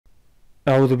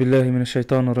أعوذ بالله من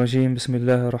الشيطان الرجيم بسم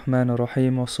الله الرحمن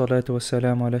الرحيم والصلاة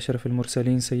والسلام على أشرف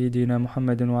المرسلين سيدنا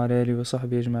محمد وعلى آله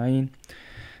وصحبه أجمعين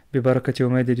ببركة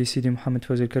ومادة سيدي محمد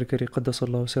فوزي الكركري قدس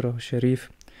الله سره الشريف.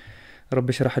 رب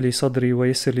اشرح لي صدري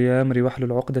ويسر لي أمري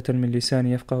واحلل عقدة من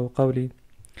لساني يفقه قولي.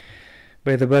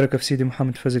 By the barak of Sidi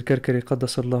Muhammad Faouzi al-Karkari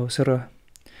قدس الله سره.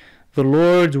 The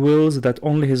Lord wills that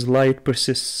only His light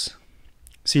persists.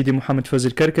 Sidi Muhammad Faouzi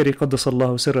al-Karkari قدس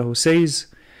الله سره says,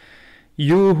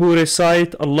 You who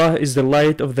recite Allah is the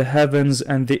light of the heavens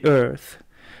and the earth,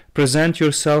 present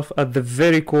yourself at the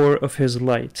very core of His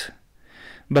light.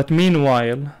 But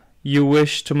meanwhile, you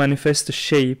wish to manifest a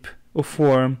shape or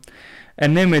form,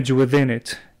 an image within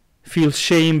it. Feel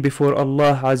shame before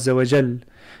Allah Azza wa Jal,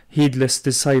 heedless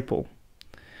disciple.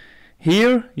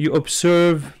 Here you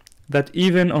observe that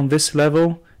even on this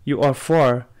level, you are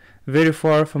far, very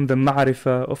far from the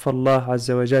ma'rifah of Allah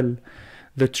Azza wa Jal,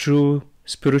 the true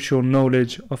spiritual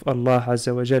knowledge of Allah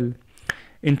Azza wa Jal.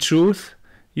 In truth,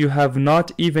 you have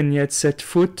not even yet set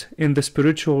foot in the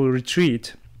spiritual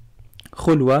retreat,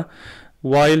 khulwa,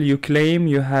 while you claim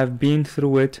you have been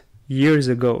through it years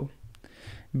ago.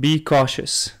 Be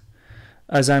cautious,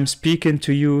 as I'm speaking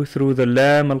to you through the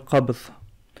lam al-qabd,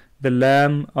 the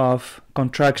lam of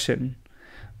contraction,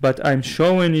 but I'm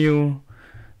showing you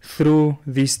through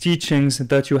these teachings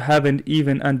that you haven't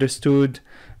even understood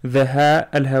the ha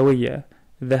al-hawiyya,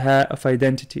 the ha of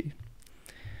identity.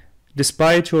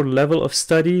 Despite your level of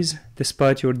studies,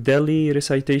 despite your daily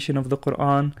recitation of the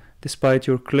Quran, despite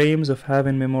your claims of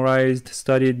having memorized,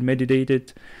 studied,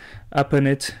 meditated upon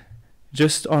it,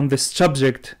 just on this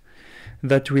subject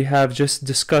that we have just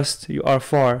discussed, you are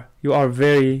far. You are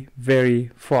very, very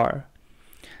far.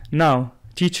 Now,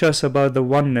 teach us about the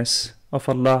oneness of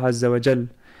Allah Azza wa Jal,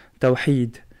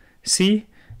 Tawheed. See,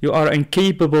 you are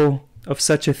incapable of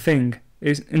such a thing.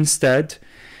 Instead,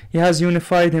 He has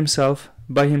unified Himself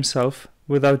by Himself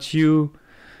without you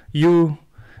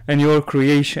and your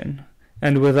creation,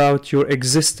 and without your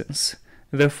existence.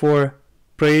 Therefore,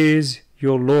 praise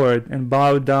your Lord and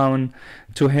bow down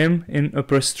to Him in a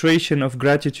prostration of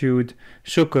gratitude,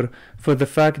 shukr, for the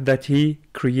fact that He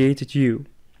created you.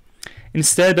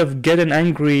 Instead of getting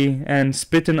angry and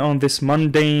spitting on this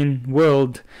mundane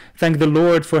world, thank the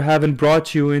Lord for having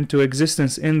brought you into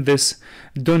existence in this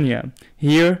dunya.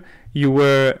 Here, you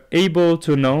were able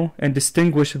to know and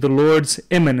distinguish the Lord's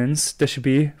immanence,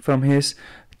 tashbih, from His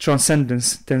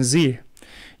transcendence, tanzih.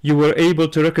 You were able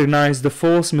to recognize the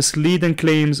false, misleading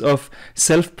claims of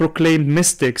self-proclaimed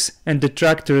mystics and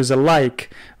detractors alike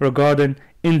regarding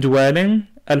indwelling,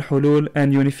 al-hulul,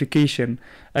 and unification,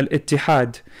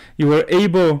 al-ittihad. You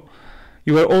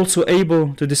were also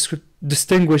able to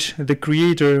distinguish the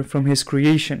Creator from His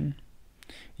creation.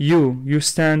 You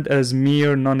stand as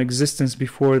mere non-existence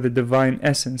before the divine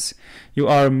essence. You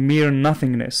are mere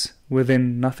nothingness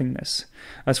within nothingness.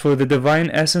 As for the divine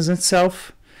essence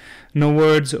itself, no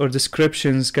words or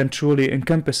descriptions can truly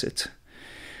encompass it.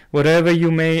 Whatever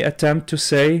you may attempt to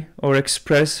say or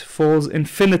express falls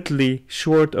infinitely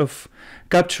short of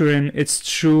capturing its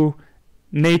true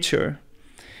nature.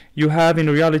 You have in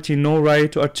reality no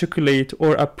right to articulate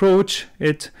or approach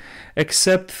it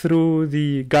except through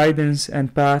the guidance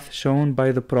and path shown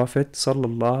by the Prophet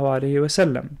sallallahu alaihi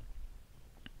wasallam.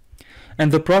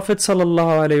 And the Prophet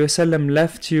sallallahu alaihi wasallam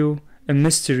left you a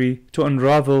mystery to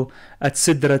unravel at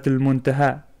Sidrat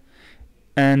al-Muntaha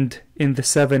and in the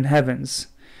seven heavens.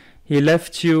 He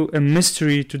left you a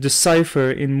mystery to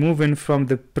decipher in moving from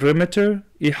the perimeter,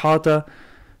 ihata,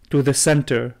 to the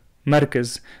center,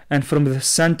 markaz, and from the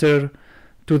center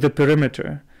to the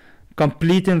perimeter,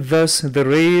 completing thus the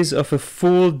rays of a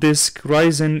full disk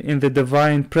rising in the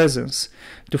divine presence,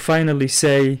 to finally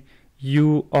say,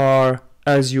 You are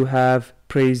as you have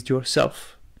praised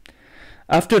yourself.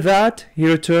 After that, He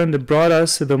returned and brought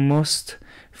us the most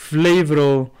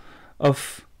flavorful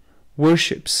of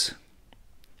worships,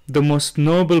 the most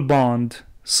noble bond,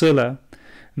 sila,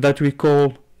 that we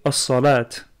call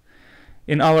as-salat.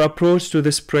 In our approach to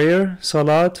this prayer,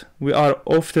 salat, we are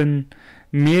often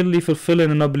merely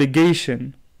fulfilling an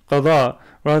obligation, qada,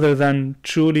 rather than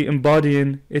truly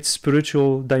embodying its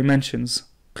spiritual dimensions,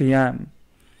 qiyam.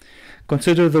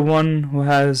 Consider the one who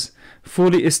has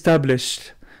fully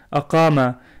established,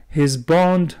 aqama, his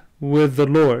bond with the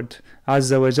Lord,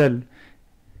 Azza wa Jal.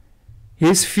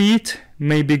 His feet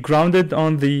may be grounded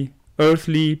on the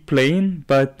earthly plane,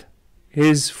 but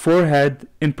his forehead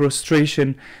in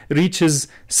prostration reaches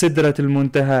Sidrat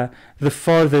al-Muntaha, the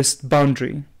farthest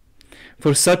boundary.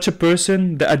 For such a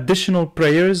person, the additional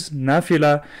prayers,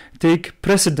 nafila, take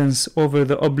precedence over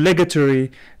the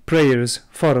obligatory prayers,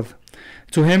 fard.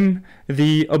 To him,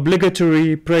 the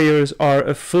obligatory prayers are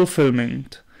a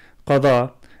fulfillment,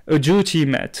 qada, a duty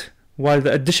met, while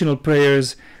the additional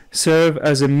prayers serve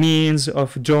as a means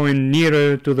of drawing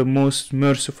nearer to the most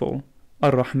merciful,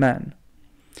 Ar-Rahman.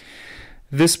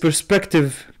 This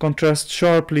perspective contrasts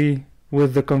sharply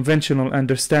with the conventional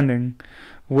understanding,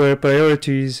 where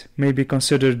priorities may be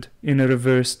considered in a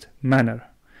reversed manner.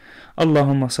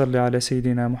 اللهم صل على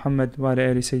سيدنا محمد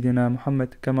وعلى آل سيدنا محمد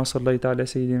كما صليت على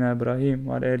سيدنا إبراهيم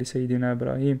وعلى آل سيدنا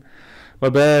إبراهيم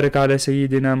وبارك على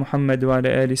سيدنا محمد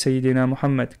وعلى آل سيدنا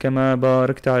محمد كما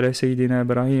باركت على سيدنا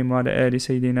إبراهيم وعلى آل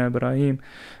سيدنا إبراهيم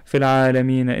في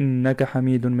العالمين إنك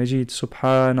حميد مجيد.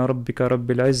 سبحان ربك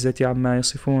رب العزة عما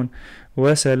يصفون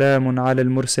وسلام على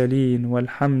المرسلين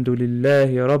والحمد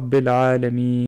لله رب العالمين.